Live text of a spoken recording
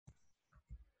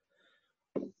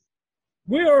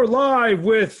We are live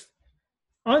with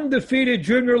undefeated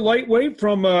junior lightweight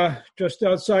from just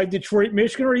outside Detroit,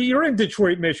 Michigan, or you're in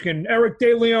Detroit, Michigan. Erick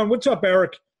De Leon. What's up,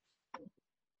 Erick?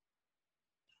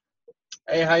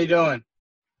 Hey, how you doing?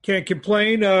 Can't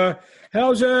complain.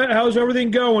 How's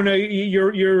everything going?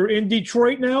 You're in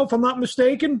Detroit now, if I'm not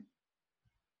mistaken.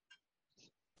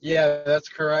 Yeah, that's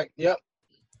correct. Yep.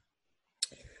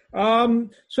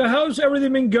 So how's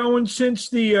everything been going since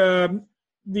the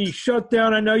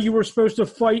shutdown? I know you were supposed to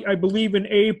fight, I believe, in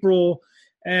April,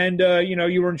 and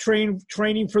you were in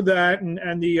training for that,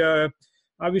 and the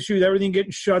obviously with everything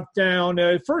getting shut down.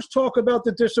 First, talk about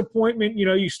the disappointment.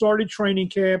 You started training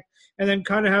camp, and then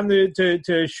kind of having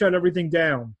to shut everything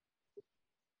down.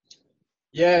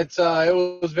 Yeah, it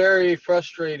was very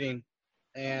frustrating,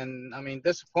 and I mean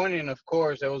disappointing. Of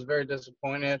course, I was very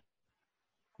disappointed.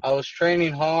 I was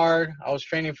training hard. I was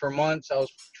training for months. I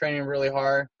was training really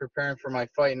hard, preparing for my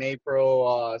fight in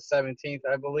April 17th,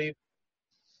 I believe.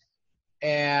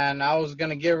 And I was going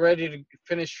to get ready to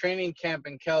finish training camp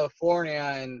in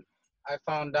California, and I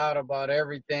found out about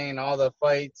everything, all the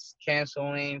fights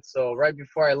canceling. So right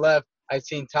before I left, I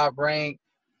seen Top Rank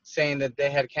saying that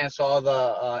they had canceled all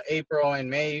the April and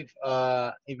May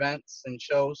events and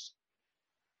shows.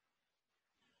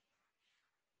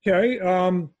 Okay.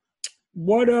 I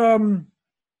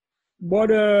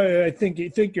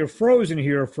think you're frozen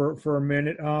here for a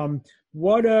minute.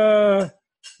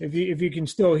 If you can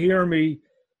still hear me,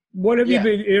 what have you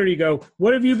been, here you go.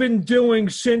 What have you been doing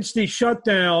since the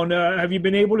shutdown? Have you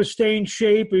been able to stay in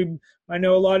shape? I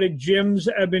know a lot of gyms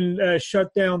have been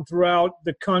shut down throughout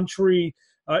the country,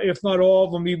 if not all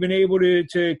of them. You've been able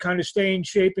to kind of stay in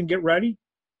shape and get ready?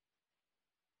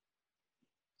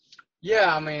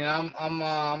 Yeah, I mean,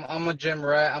 I'm a gym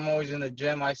rat. I'm always in the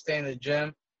gym. I stay in the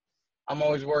gym. I'm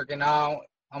always working out.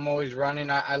 I'm always running.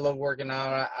 I love working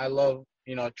out. I love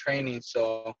training.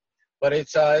 So, but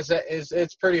it's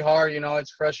pretty hard.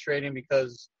 It's frustrating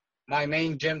because my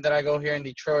main gym that I go here in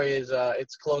Detroit is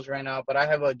it's closed right now. But I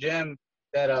have a gym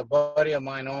that a buddy of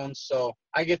mine owns, so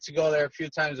I get to go there a few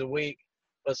times a week.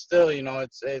 But still,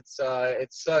 it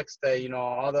sucks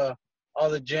that all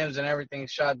the gyms and everything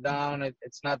shut down.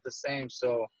 It's not the same.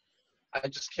 So I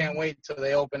just can't wait till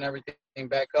they open everything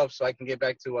back up so I can get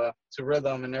back to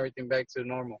rhythm and everything back to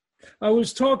normal. I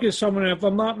was talking to someone, if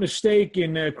I'm not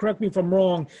mistaken, correct me if I'm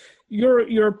wrong,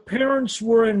 your parents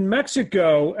were in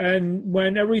Mexico, and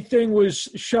when everything was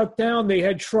shut down, they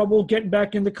had trouble getting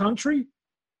back in the country?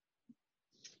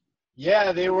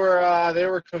 Yeah, they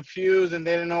were confused, and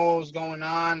they didn't know what was going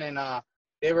on, and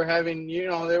they were having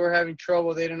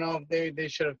trouble. They didn't know if they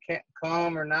should have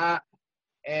come or not.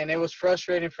 And it was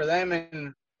frustrating for them,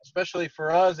 and especially for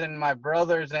us and my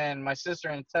brothers and my sister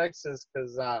in Texas,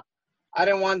 because I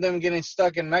didn't want them getting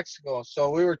stuck in Mexico. So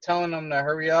we were telling them to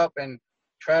hurry up and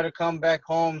try to come back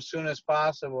home as soon as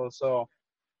possible. So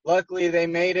luckily they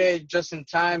made it just in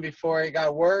time before it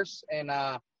got worse. And,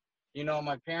 my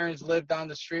parents live down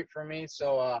the street from me.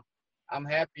 So I'm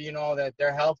happy, that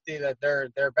they're healthy, that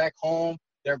they're back home,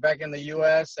 they're back in the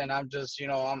U.S. And I'm just,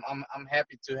 I'm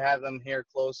happy to have them here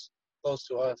close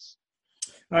to us.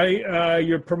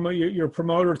 Your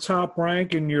promoter, Top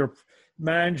Rank, and you're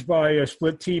managed by a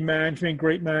split team management,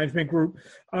 great management group.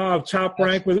 Top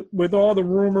Rank, with all the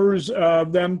rumors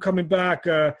of them coming back,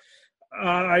 I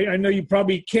know you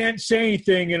probably can't say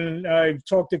anything, and I've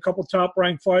talked to a couple Top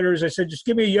Rank fighters. I said, just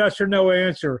give me a yes or no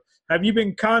answer. Have you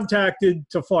been contacted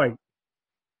to fight?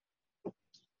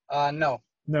 No.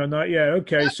 No, not yet.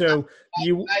 Okay, so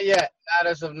not yet. Not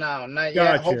as of now. Not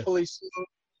gotcha. Yet.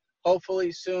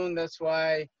 Hopefully soon. That's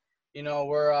why,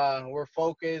 we're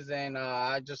focused, and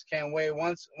I just can't wait.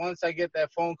 Once I get that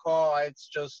phone call, it's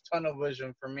just tunnel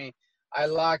vision for me. I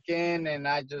lock in and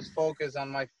I just focus on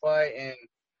my fight and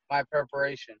my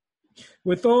preparation.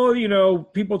 With all,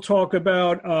 people talk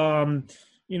about,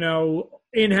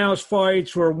 in-house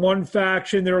fights where one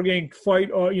faction, they're going to fight,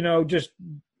 just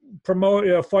promote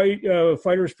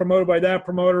fighters promoted by that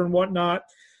promoter and whatnot.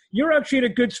 You're actually in a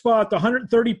good spot, the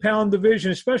 130-pound division,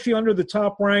 especially under the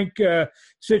Top Rank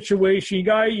situation.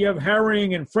 You have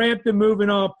Herring and Frampton moving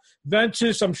up.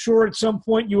 Ventus, I'm sure at some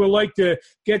point you would like to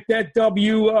get that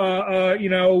W,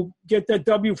 get that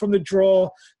W from the draw.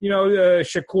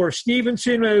 Shakur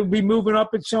Stevenson will be moving up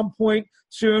at some point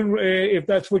soon, if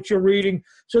that's what you're reading.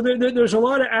 So there's a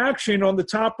lot of action on the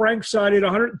Top Rank side at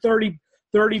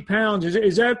 130 pounds.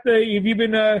 Is that have you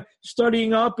been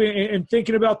studying up and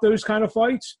thinking about those kind of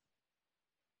fights?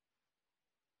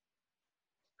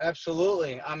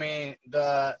 Absolutely. I mean,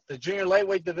 the junior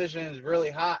lightweight division is really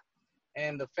hot,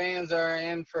 and the fans are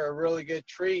in for a really good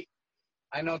treat.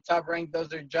 I know Top Rank does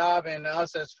their job, and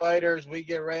us as fighters, we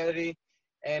get ready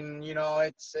And, you know,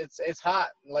 it's hot.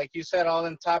 Like you said, all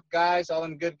them top guys, all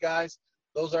them good guys,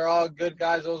 those are all good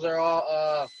guys. Those are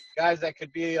all guys that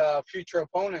could be future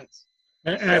opponents.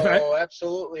 So,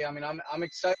 absolutely. I mean, I'm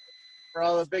excited for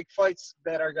all the big fights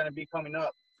that are going to be coming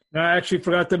up. I actually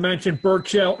forgot to mention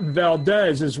Burchell and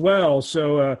Valdez as well.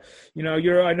 So, you know,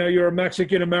 I know you're a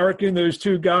Mexican American. Those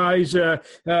two guys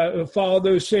follow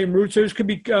those same routes. Those could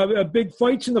be big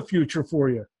fights in the future for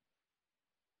you.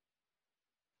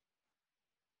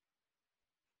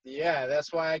 Yeah,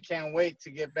 that's why I can't wait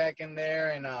to get back in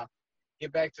there and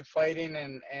get back to fighting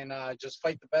and just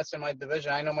fight the best in my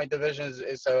division. I know my division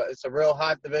is a real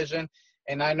hot division,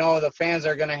 and I know the fans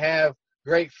are going to have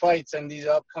great fights in these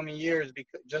upcoming years,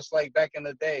 because just like back in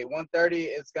the day. 130,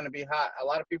 it's going to be hot. A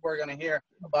lot of people are going to hear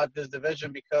about this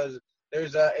division because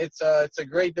it's a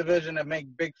great division to make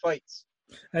big fights.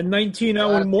 And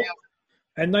 19-0-1.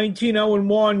 And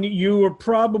 19-0-1, you were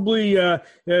probably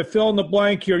fill in the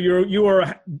blank here. You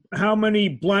are how many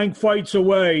blank fights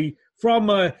away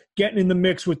from getting in the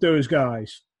mix with those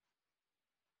guys?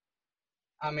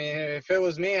 I mean, if it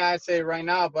was me, I'd say right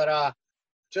now, but I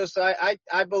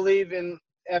believe in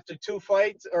after two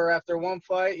fights or after one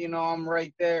fight, you know, I'm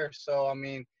right there. So, I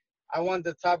mean, I want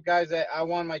the top guys. I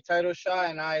won my title shot,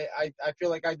 and I feel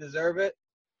like I deserve it.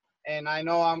 And I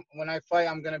know when I fight,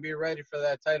 I'm going to be ready for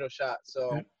that title shot.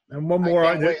 So, and one more.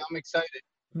 I can't wait. I'm excited.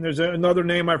 There's another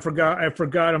name I forgot.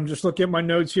 I'm just looking at my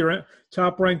notes here.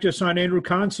 Top Rank just signed Andrew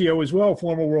Concio as well,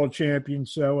 former world champion.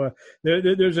 So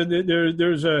there's a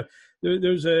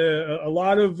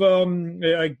lot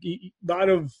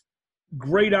of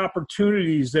great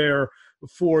opportunities there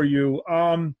for you.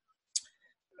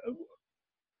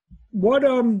 What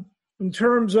in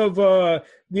terms of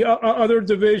the other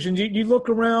divisions, you look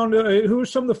around. Who are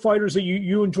some of the fighters that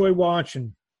you enjoy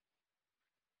watching?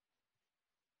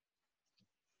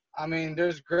 I mean,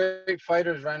 there's great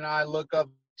fighters right now I look up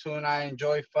to and I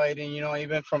enjoy fighting, you know,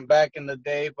 even from back in the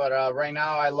day. But right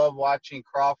now I love watching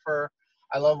Crawford.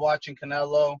 I love watching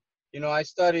Canelo. You know, I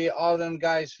study all them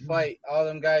guys fight, all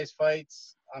them guys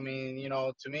fights. I mean, you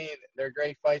know, to me, they're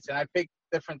great fights. And I pick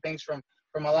different things from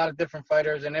a lot of different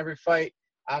fighters. And every fight,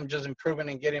 I'm just improving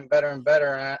and getting better and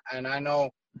better. And I know,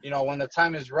 you know, when the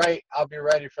time is right, I'll be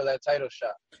ready for that title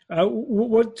shot.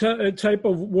 What type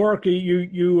of work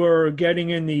you are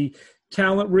getting in the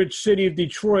talent-rich city of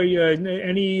Detroit?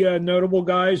 Any notable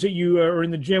guys that you are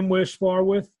in the gym with, spar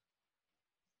with?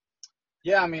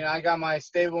 Yeah, I mean, I got my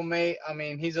stablemate. I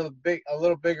mean, he's a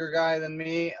little bigger guy than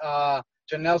me.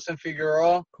 Janelson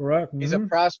Figueroa. Correct. Mm-hmm. He's a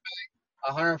prospect,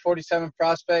 147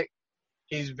 prospect.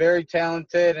 He's very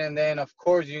talented. And then, of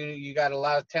course, you got a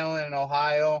lot of talent in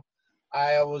Ohio.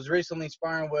 I was recently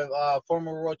sparring with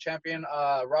former world champion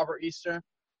Robert Easter.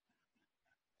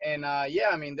 And, yeah,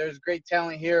 I mean, there's great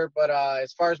talent here. But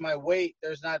as far as my weight,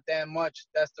 there's not that much.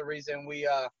 That's the reason we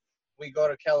go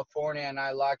to California and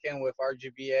I lock in with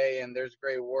RGBA, and there's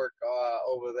great work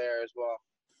over there as well.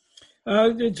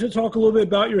 To talk a little bit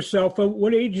about yourself,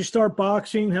 what age did you start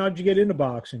boxing? How did you get into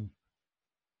boxing?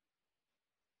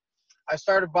 I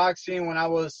started boxing when I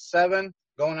was 7,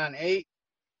 going on 8.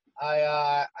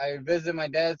 I visited my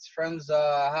dad's friend's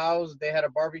house. They had a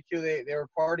barbecue. They were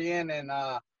partying, and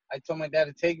I told my dad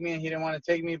to take me, and he didn't want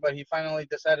to take me, but he finally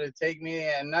decided to take me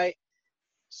at night.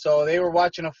 So they were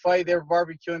watching a fight. They were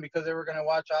barbecuing because they were going to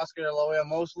watch Oscar De La Hoya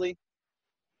Mosley.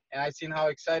 And I seen how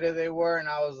excited they were, and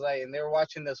I was like, and they were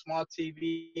watching the small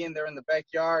TV, and they're in the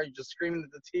backyard just screaming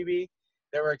at the TV.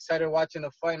 They were excited watching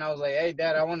the fight, and I was like, hey,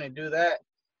 Dad, I want to do that.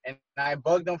 And I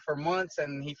bugged him for months,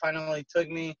 and he finally took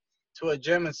me to a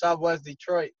gym in Southwest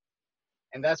Detroit.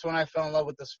 And that's when I fell in love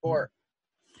with the sport.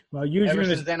 Well, ever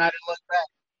since then, I didn't look back.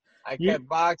 I kept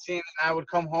boxing, and I would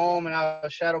come home, and I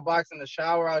would shadow box in the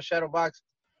shower. I would shadow box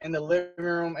in the living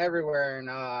room, everywhere. And,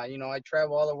 you know, I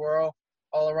travel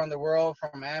all around the world,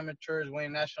 from amateurs,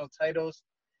 winning national titles.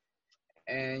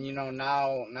 And, you know,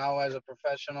 now as a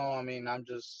professional, I mean, I'm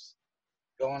just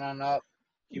going on up,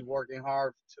 keep working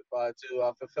hard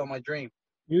to fulfill my dream.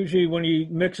 Usually when you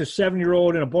mix a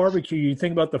 7-year-old and a barbecue, you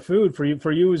think about the food. For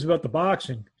you, it was about the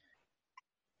boxing.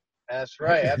 That's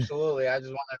right. Absolutely. I just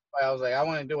want to fight. I was like, I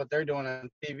want to do what they're doing on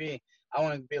TV. I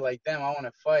want to be like them. I want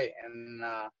to fight. And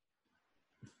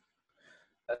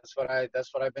that's what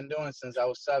I've been doing since I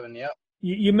was 7. Yep.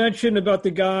 You mentioned about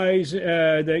the guys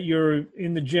that you're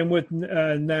in the gym with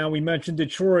now. We mentioned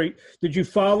Detroit. Did you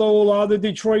follow a lot of the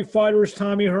Detroit fighters,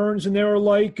 Tommy Hearns, and they were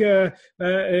like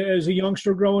as a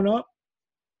youngster growing up?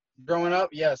 Growing up,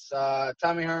 yes.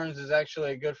 Tommy Hearns is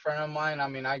actually a good friend of mine. I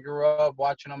mean, I grew up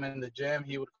watching him in the gym.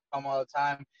 He would come all the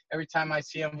time. Every time I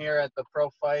see him here at the pro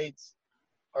fights,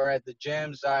 or at the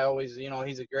gyms, I always,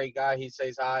 he's a great guy. He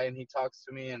says hi and he talks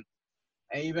to me, and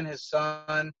even his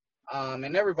son,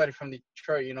 and everybody from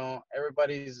Detroit.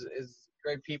 Everybody's is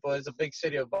great people. It's a big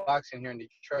city of boxing here in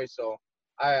Detroit, so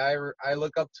I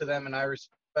look up to them and I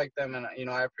respect them, and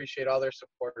I appreciate all their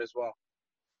support as well.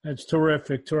 That's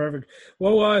terrific, terrific.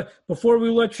 Well, before we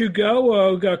let you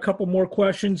go, we've got a couple more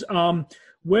questions.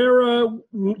 Where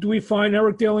do we find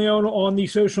Erick De Leon on the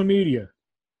social media?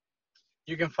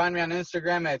 You can find me on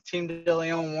Instagram at Team De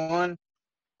Leon 1.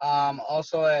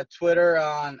 Also at Twitter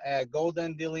at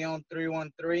Golden De Leon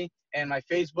 313, and my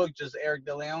Facebook just Erick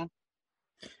De Leon.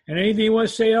 And anything you want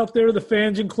to say out there to the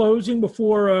fans in closing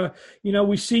before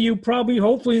we see you probably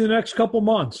hopefully in the next couple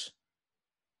months?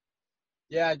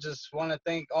 Yeah, I just want to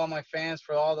thank all my fans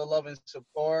for all the love and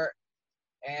support,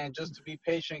 and just to be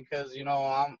patient because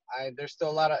there's still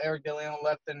a lot of Erick De Leon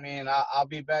left in me, and I'll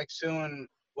be back soon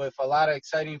with a lot of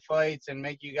exciting fights and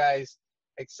make you guys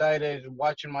excited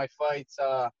watching my fights.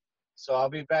 So I'll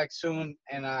be back soon,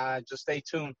 and just stay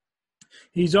tuned.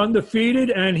 He's undefeated,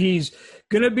 and he's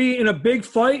going to be in a big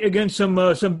fight against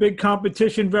some big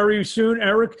competition very soon.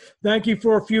 Erick, thank you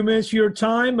for a few minutes of your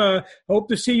time. Hope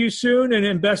to see you soon,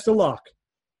 and best of luck.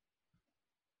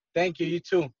 Thank you. You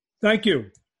too. Thank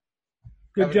you.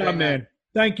 Good job, man.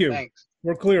 Thank you. Thanks.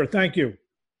 We're clear. Thank you.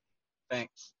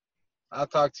 Thanks. I'll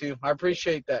talk to you. I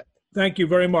appreciate that. Thank you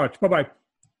very much. Bye-bye.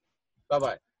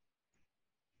 Bye-bye.